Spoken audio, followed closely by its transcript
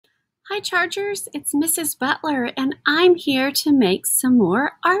Hi Chargers, it's Mrs. Butler and I'm here to make some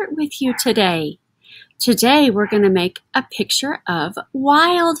more art with you today. Today we're going to make a picture of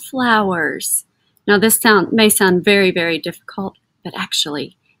wildflowers. Now this may sound very, very difficult, but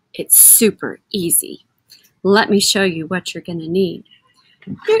actually it's super easy. Let me show you what you're going to need.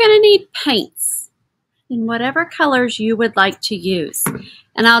 You're going to need paints in whatever colors you would like to use.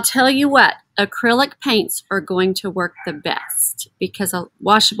 And I'll tell you what, acrylic paints are going to work the best because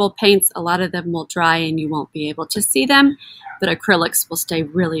washable paints, a lot of them will dry and you won't be able to see them, but acrylics will stay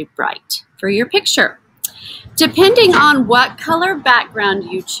really bright for your picture. Depending on what color background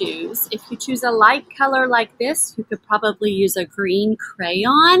you choose, if you choose a light color like this, you could probably use a green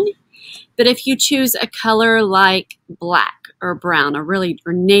crayon. But if you choose a color like black or brown,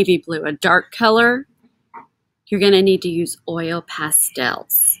 or navy blue, a dark color, you're going to need to use oil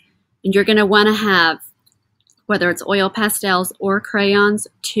pastels. And you're going to want to have, whether it's oil pastels or crayons,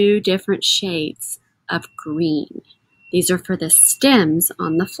 2 different shades of green. These are for the stems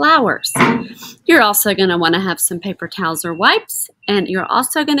on the flowers. You're also going to want to have some paper towels or wipes, and you're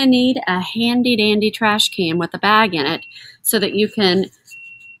also going to need a handy dandy trash can with a bag in it so that you can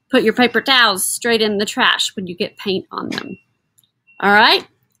put your paper towels straight in the trash when you get paint on them. All right,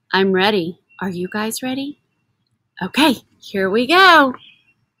 I'm ready. Are you guys ready? Okay, here we go.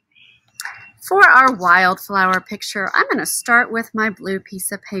 For our wildflower picture, I'm going to start with my blue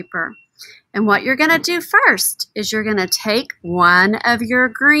piece of paper. And what you're going to do first is you're going to take one of your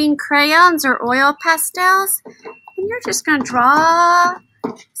green crayons or oil pastels, and you're just going to draw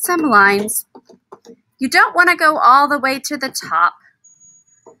some lines. You don't want to go all the way to the top.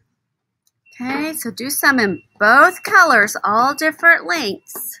 Okay, so do some in both colors, all different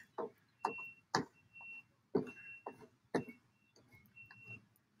lengths.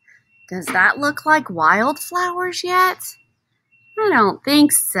 Does that look like wildflowers yet? I don't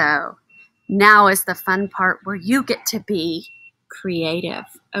think so. Now is the fun part where you get to be creative,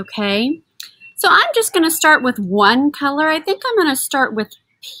 okay? So I'm just going to start with one color. I think I'm going to start with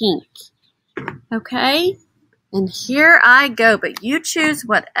pink, okay? And here I go, but you choose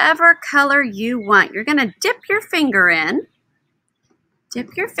whatever color you want. You're going to dip your finger in,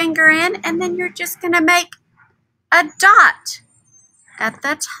 and then you're just going to make a dot at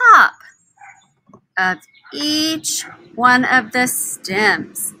the top of each one of the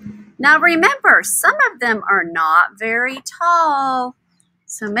stems. Now remember, some of them are not very tall,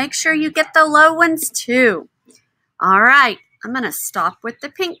 so make sure you get the low ones too. All right, I'm going to stop with the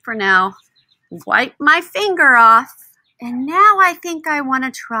pink for now. Wipe my finger off, and now I think I want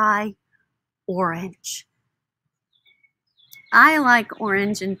to try orange. I like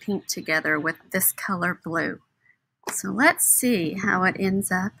orange and pink together with this color blue. So let's see how it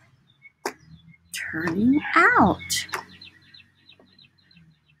ends up turning out.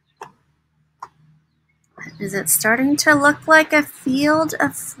 Is it starting to look like a field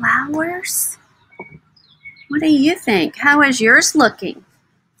of flowers? What do you think? How is yours looking?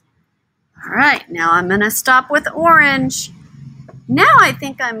 All right, now I'm going to stop with orange. Now I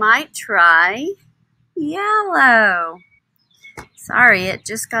think I might try yellow. Sorry, it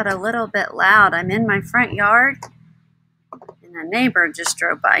just got a little bit loud. I'm in my front yard, and a neighbor just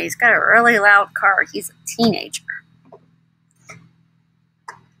drove by. He's got a really loud car. He's a teenager.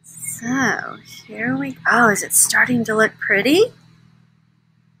 So here we go. Oh, is it starting to look pretty?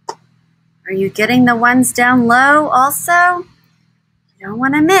 Are you getting the ones down low also? You don't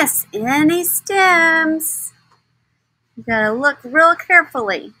want to miss any stems. You gotta look real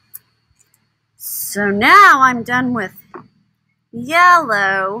carefully. So now I'm done with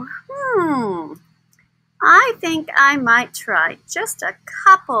yellow. I think I might try just a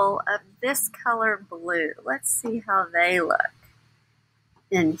couple of this color blue. Let's see how they look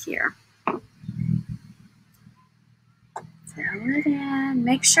in here. Throw it in.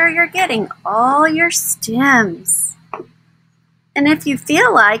 Make sure you're getting all your stems. And if you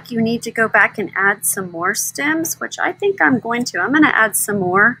feel like you need to go back and add some more stems, which I think I'm going to. I'm going to add some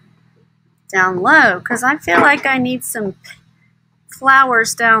more down low because I feel like I need some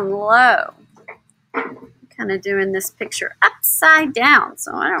flowers down low. I'm kind of doing this picture upside down,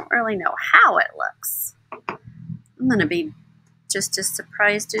 so I don't really know how it looks. I'm going to be just as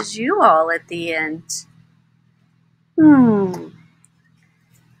surprised as you all at the end.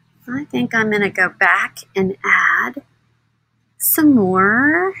 I think I'm going to go back and add some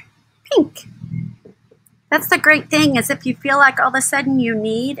more pink. That's the great thing, is if you feel like all of a sudden you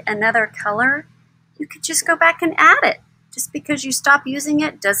need another color, you could just go back and add it. Just because you stop using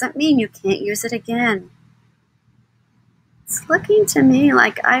it doesn't mean you can't use it again. It's looking to me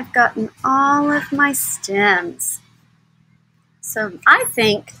like I've gotten all of my stems. So I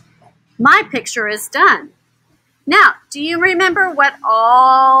think my picture is done. Now, do you remember what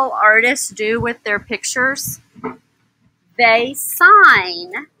all artists do with their pictures? They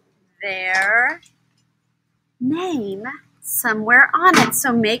sign their name somewhere on it.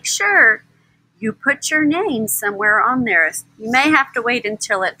 So make sure you put your name somewhere on there. You may have to wait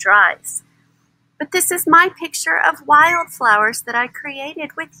until it dries. But this is my picture of wildflowers that I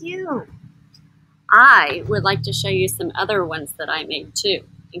created with you. I would like to show you some other ones that I made too,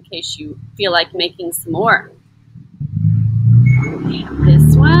 in case you feel like making some more. I have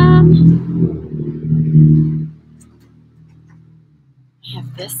this one. I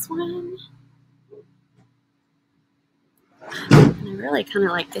have this one. And I really kind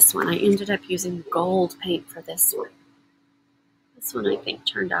of like this one. I ended up using gold paint for this one. This one I think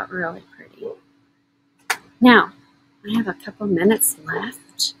turned out really pretty. Now, I have a couple minutes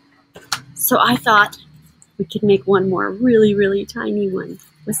left. So I thought we could make one more really, really tiny one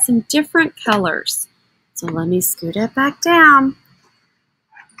with some different colors. So let me scoot it back down.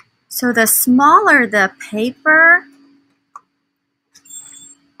 So the smaller the paper,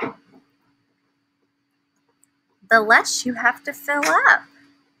 the less you have to fill up.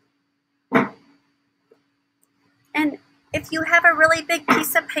 And if you have a really big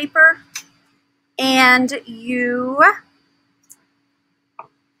piece of paper and you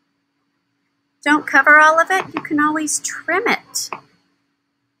don't cover all of it, you can always trim it.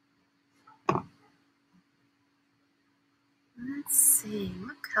 Let's see,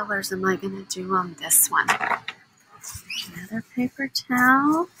 what colors am I going to do on this one? Another paper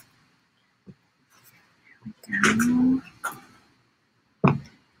towel. There we go.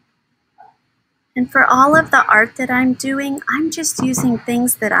 And for all of the art that I'm doing, I'm just using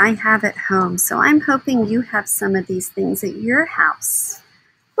things that I have at home. So I'm hoping you have some of these things at your house.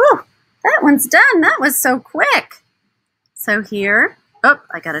 Whew, that one's done. That was so quick. So here, oh,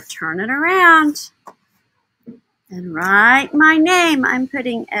 I got to turn it around. And write my name. I'm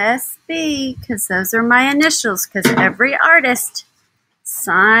putting SB because those are my initials, because every artist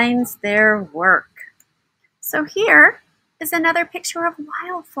signs their work. So here is another picture of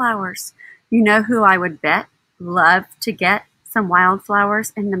wildflowers. You know who I would bet love to get some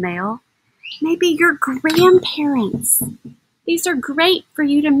wildflowers in the mail? Maybe your grandparents. These are great for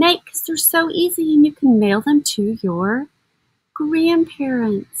you to make because they're so easy and you can mail them to your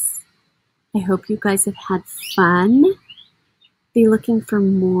grandparents. I hope you guys have had fun. Be looking for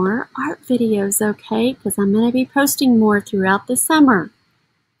more art videos, okay? Because I'm going to be posting more throughout the summer.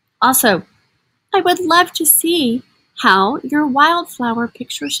 Also, I would love to see how your wildflower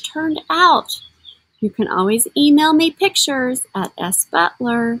pictures turned out. You can always email me pictures at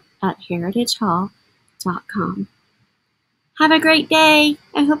sbutler@heritagehall.com. Have a great day.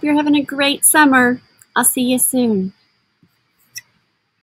 I hope you're having a great summer. I'll see you soon.